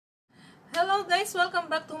Hello guys! Welcome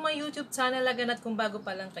back to my YouTube channel. Laganat kung bago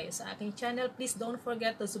pa lang kayo sa aking channel, please don't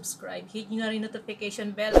forget to subscribe. Hit nyo na rin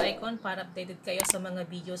notification bell icon para updated kayo sa mga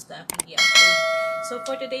videos na aking i-upload. So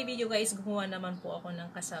for today video guys, gumawa naman po ako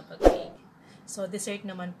ng cassava cake. So dessert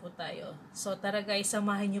naman po tayo. So tara guys,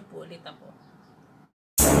 samahan nyo po ulit ako.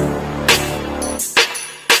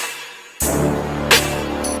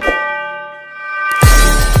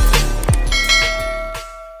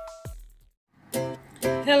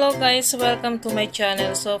 Hello guys, welcome to my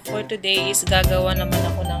channel. So for today is gagawa naman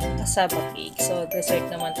ako ng cassava cake. So dessert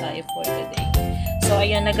naman tayo for today. So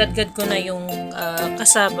ayan, nagadgad ko na yung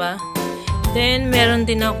cassava. Then meron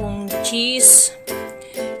din akong cheese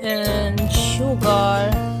and sugar.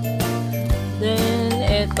 Then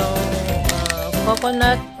itong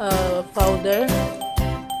coconut powder.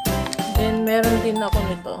 Then meron din ako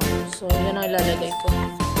nito. So yan ang ilalagay ko.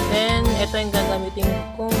 Then ito yung gagamitin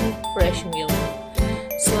kong fresh milk.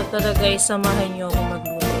 So tara guys, samahan nyo ako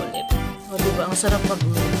magluto ulit. O diba, ang sarap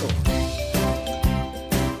magluto.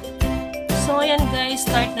 So ayan guys,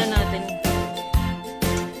 start na natin.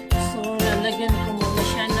 So lalagyan ko muna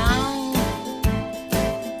siya ng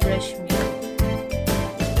fresh milk.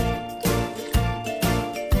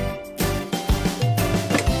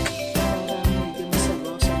 Para medyo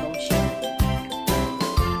masabaw-sabaw siya.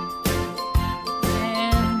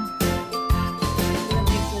 Then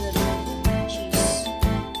lagyan ko na rin ng cheese.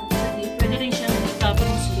 Pwede rin siyang i-cover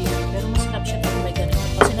ng sleeve, pero mas sarap siya pag may ganito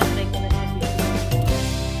kasi na-try ko na siya dito.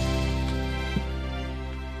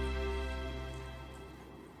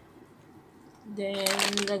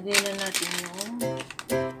 Then lagay na natin yung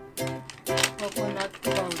coconut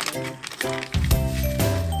powder.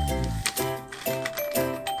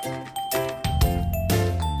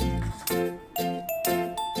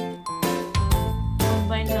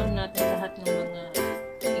 Combine lang natin lahat ng mga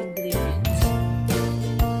ingredients.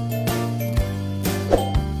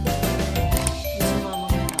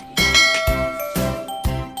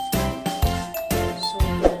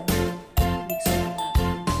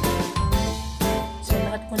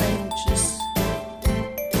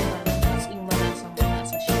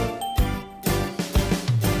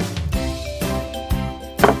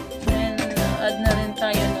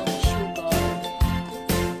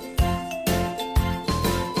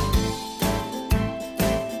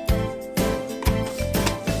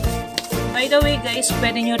 By the way guys,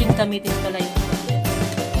 pwede nyo rin gamitin pala yung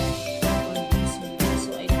condensed milk.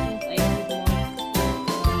 So I think I need more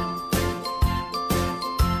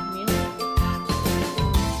milk.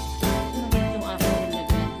 Nagit yung aking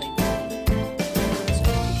nilagyan guys.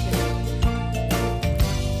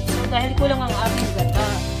 So dahil kulang ang aking gata.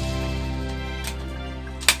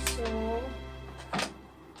 So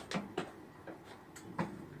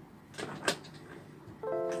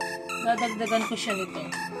dadagdagan ko siya nito.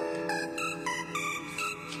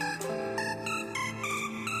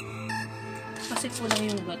 Kasi kulang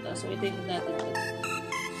yung gata. So, ito yung dadagdag.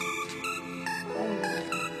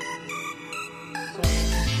 So,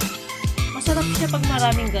 masarap siya pag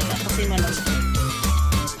maraming gata kasi malambot.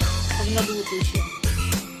 Pag naluto siya.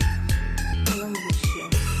 Malambot siya.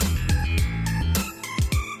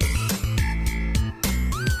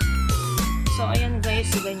 So, ayan guys.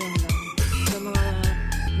 Ganyan lang. Sa mga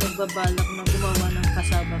nagbabalak na gumawa ng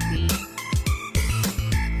cassava cake.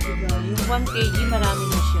 Diba? Yung 1 kg marami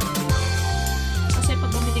na siya. Kasi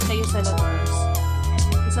pag bumili kayo sa labas,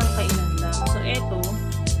 isang kainan lang. So, eto,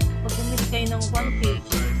 pag bumili kayo ng 1 kg,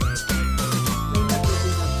 may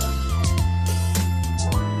natutira pa.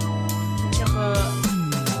 At saka,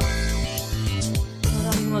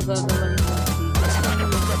 maraming magagawa ng 1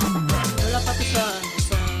 kg. Wala pati sa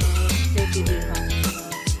 30 dirham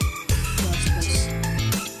gastos.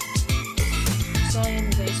 So, ayan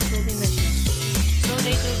guys, pwede na siya. So,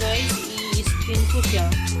 later guys, i-spin ko siya.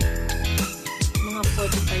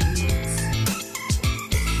 45 minutes.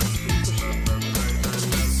 Spin ko siya.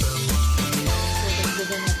 So,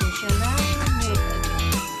 dagdagan natin siya ng milk again.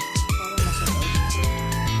 Para masabaw siya.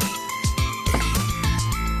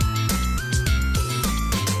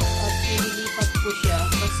 At ililipat ko siya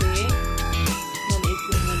kasi maliit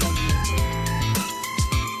yung nalagyan.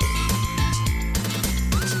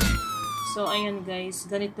 So, ayan guys.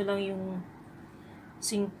 Ganito lang yung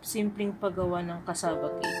simpleng paggawa ng cassava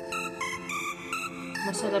cake.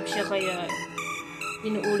 Masarap siya kaya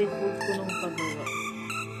inuulit-ulit ko nung paggawa.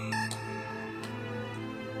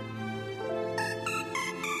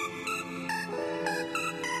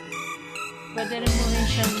 Pwede rin mo rin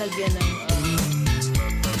siyang lagyan ng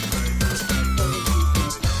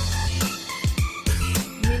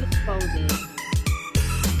milk powder.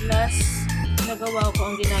 Plus, nagawa ko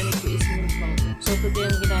ang ginamit ko is milk powder. So, today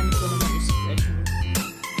ang ginamit ko naman is touch me.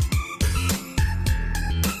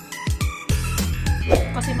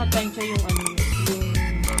 Kasi matansya yung ano, yung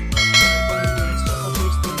onions. So,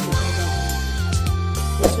 first thing ko gagawin.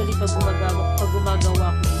 Usually, pag gumagawa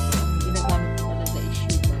ko dito, ang ginagamit ko talaga is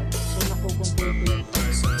sugar. So, nakukontrol ko yung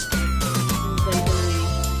price. And by the way,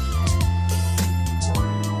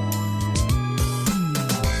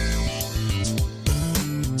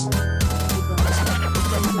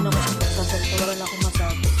 wala na akong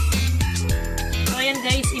masabi. So, ayan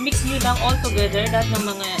guys, i-mix nyo lang all together lahat ng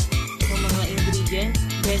mga ingredients.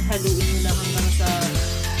 Then, haluin nyo lang hanggang sa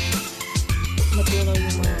matunaw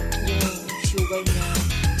yung sugar niya.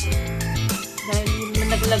 Dahil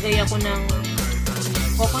naglagay ako ng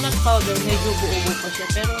coconut powder, medyo buo-buo pa siya.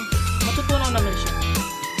 Pero, matutunaw naman siya.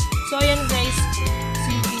 So, ayan guys,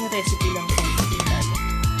 simpleng recipe lang.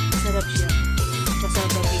 Sarap siya.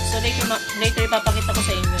 Cassava cake. So, later ipapakita ko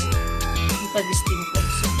sa inyo pag-steam ko.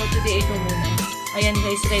 So, for today, ito muna. Ayan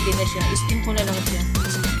guys, ready na siya. Steam ko na lang siya.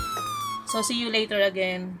 So, see you later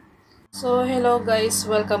again. So, hello guys.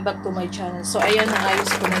 Welcome back to my channel. So, ayan,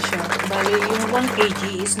 naayos ko na siya. Bali, yung 1 kg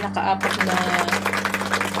is naka-apat na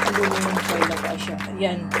aluminum foil na pa siya.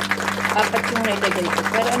 Ayan. 4 yung nailagay ko.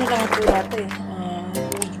 Pero ano lang ito natin?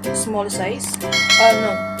 Small size?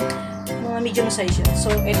 No. Mga medium size siya.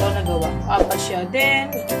 So, ito nagawa. 4 siya.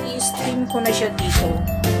 Then, i-steam ko na siya dito.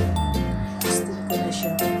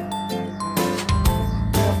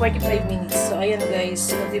 45 minutes. So, ayan guys.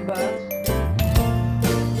 So, diba?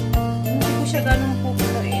 Hindi ko siya ganun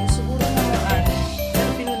pupunuin. Siguro mga ano. Pero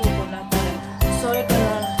pinuno ko na. So, ito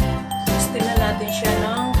na. Steam na natin siya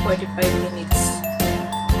ng 45 minutes.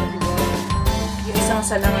 So, diba? Yung isang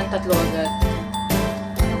salangan, 3 agad.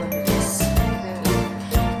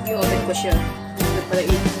 I-open ko siya. Para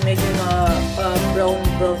medyo na brown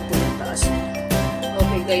po yung taas.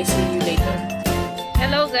 Okay guys, see you later.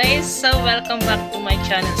 Hello guys! So, welcome back to my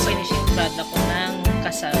channel. So, finishing product ko ng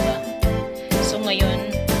cassava. So, ngayon,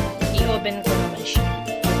 i-oven ko naman siya.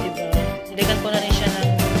 Diba? Niligan ko na rin siya ng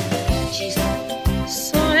cheese.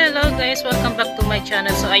 So, hello guys! Welcome back to my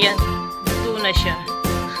channel. So, ayan. Ito na siya.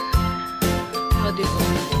 O, diba?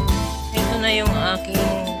 Ito na yung aking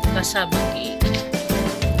cassava cake.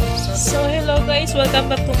 So, hello guys! Welcome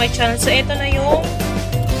back to my channel. So, ito na yung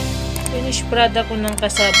finished product ko ng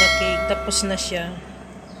cassava cake. Tapos na siya.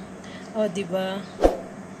 O, diba?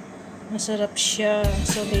 Masarap siya.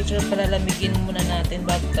 So, later palalamigin muna natin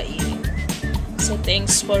bago kainin. So,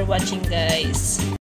 thanks for watching, guys.